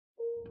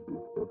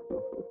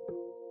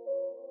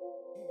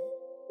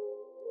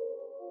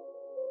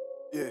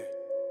Yeah,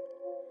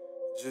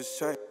 just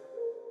chase.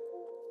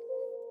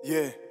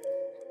 Yeah,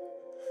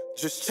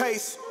 just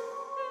chase.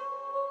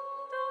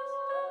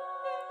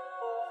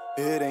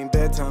 It ain't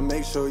bedtime,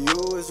 make sure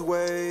you is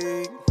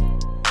awake.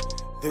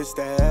 This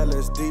that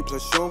LSD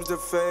plus shrooms to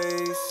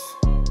face.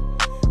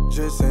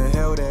 Just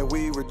inhale that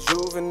we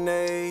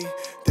rejuvenate.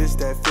 This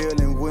that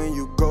feeling when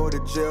you go to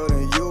jail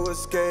and you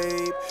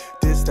escape.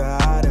 This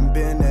that I done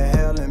been to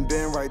hell and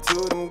been right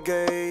to them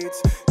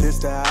gates. This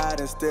that I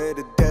done stared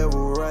the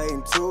devil right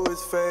into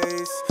his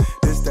face.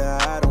 This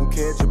that I don't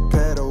catch a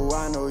pedal,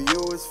 I know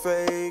you is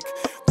fake.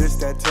 This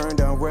that turn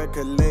down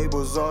record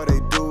labels, all they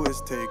do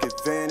is take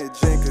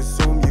advantage and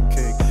consume your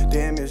cake.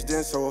 Damaged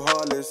and so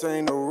heartless,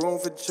 ain't no room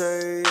for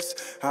chase.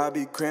 I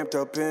be cramped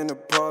up in an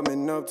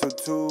apartment up to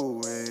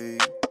 2 a.m.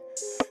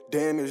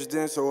 Damaged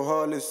and so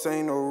heartless,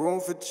 ain't no room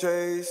for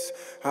chase.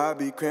 I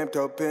be cramped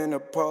up in an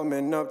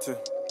apartment up to.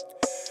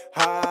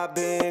 I've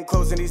been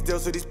closing these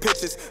deals with these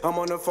pitches. I'm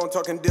on the phone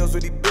talking deals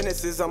with these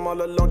businesses. I'm all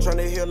alone trying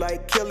to heal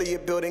like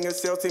Killian. Building a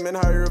sales team and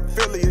hire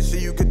affiliates.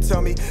 Shit, you could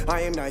tell me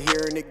I am not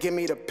hearing it. Give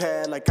me the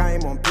pad like I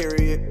am on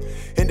period.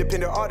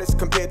 Independent artists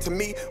compared to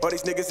me. All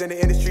these niggas in the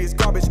industry is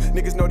garbage.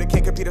 Niggas know they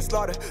can't compete or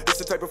slaughter. It's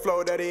the type of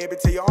flow that they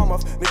amputate your arm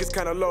off. Niggas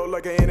kinda low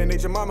like an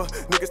NNA your mama.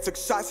 Niggas took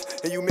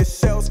shots and you missed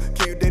shells.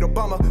 Can you date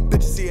Obama?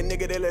 Bitches see a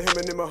nigga, they let him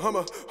in a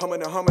Hummer.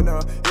 Humming.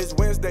 It's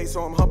Wednesday,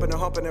 so I'm humping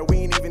her. We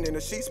ain't even in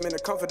the sheets, man. The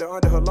comforter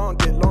under her long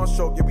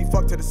stroke. Yeah, we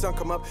fuck till the sun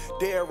come up.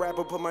 Dare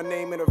rapper, put my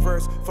name in a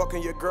verse.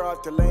 Fucking your girl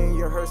after laying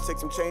your hearse. Take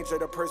some change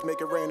at her purse,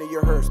 make it rain in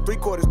your hearse.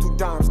 3/4, 2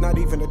 dimes, not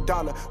even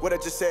 $1. What I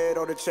just said,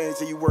 all the change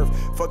that you worth.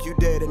 Fuck you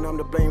dead, and I'm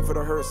to blame for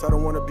the hearse. I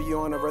don't wanna be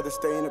on, I'd rather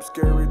stay in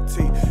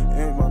obscurity.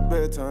 Ain't my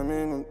bedtime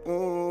in a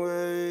new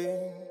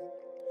way.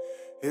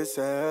 It's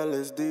a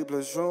LSD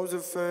plus shrooms to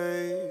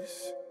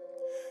face.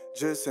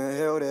 Just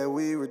inhale that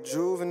we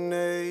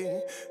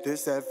rejuvenate.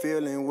 This that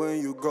feeling when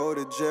you go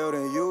to jail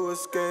then you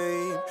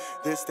escape.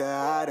 This that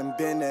I done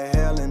been to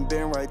hell and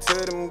been right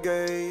to them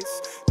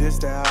gates. This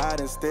that I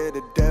done stared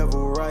the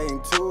devil right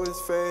into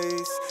his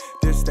face.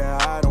 This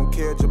that I don't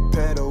care to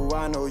pedal,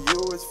 I know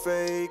you is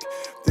fake.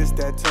 This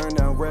that turn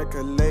down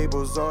record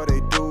labels, all they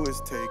do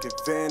is take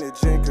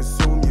advantage and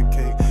consume your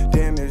cake.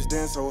 Damaged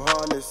and so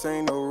heartless,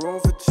 ain't no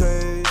room for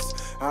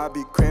chase. I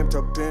be cramped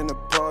up in an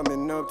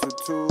apartment up to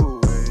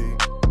 2 a.m.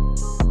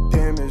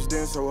 Damaged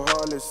and so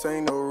heartless,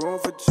 ain't no room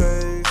for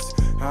chase.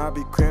 I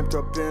be cramped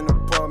up in an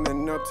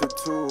apartment up to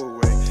 2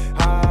 away.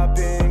 I've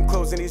been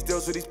closing these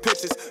deals with these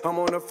pitches. I'm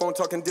on the phone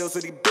talking deals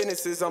with these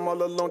businesses. I'm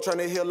all alone trying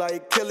to heal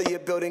like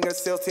Killian. Building a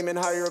sales team and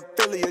hire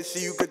affiliates.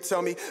 Shit, you could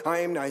tell me I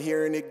am not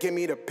hearing it. Give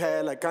me the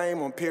pad like I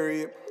am on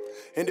period.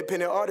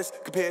 Independent artists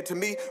compared to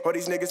me. All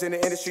these niggas in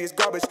the industry is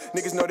garbage.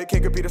 Niggas know they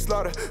can't compete or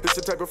slaughter. It's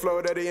the type of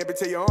flow that they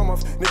amputate your arm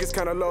off. Niggas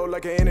kinda low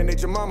like an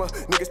NNA your mama.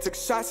 Niggas took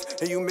shots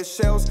and you missed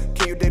shells.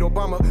 Can you date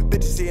Obama?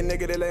 Bitches see a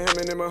nigga, they let him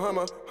in a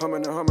Hummer.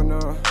 Humming.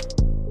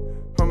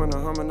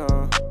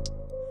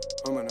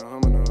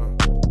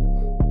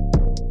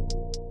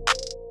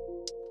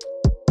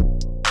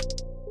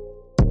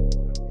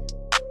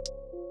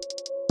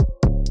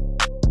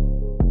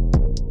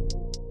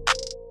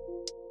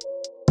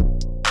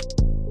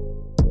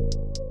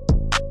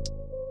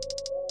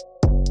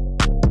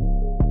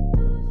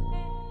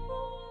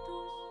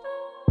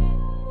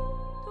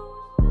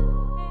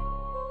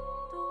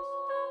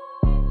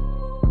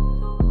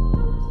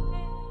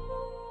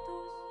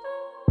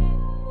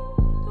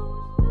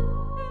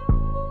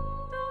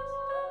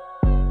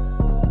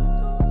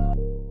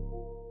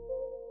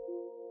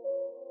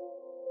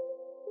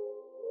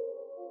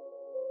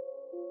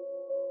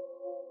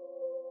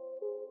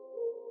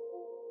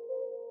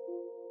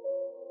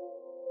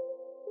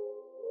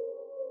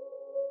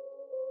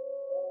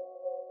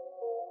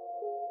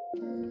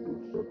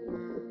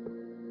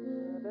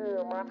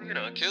 Damn, Monte, you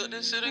done killed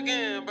this shit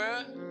again,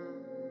 bruh.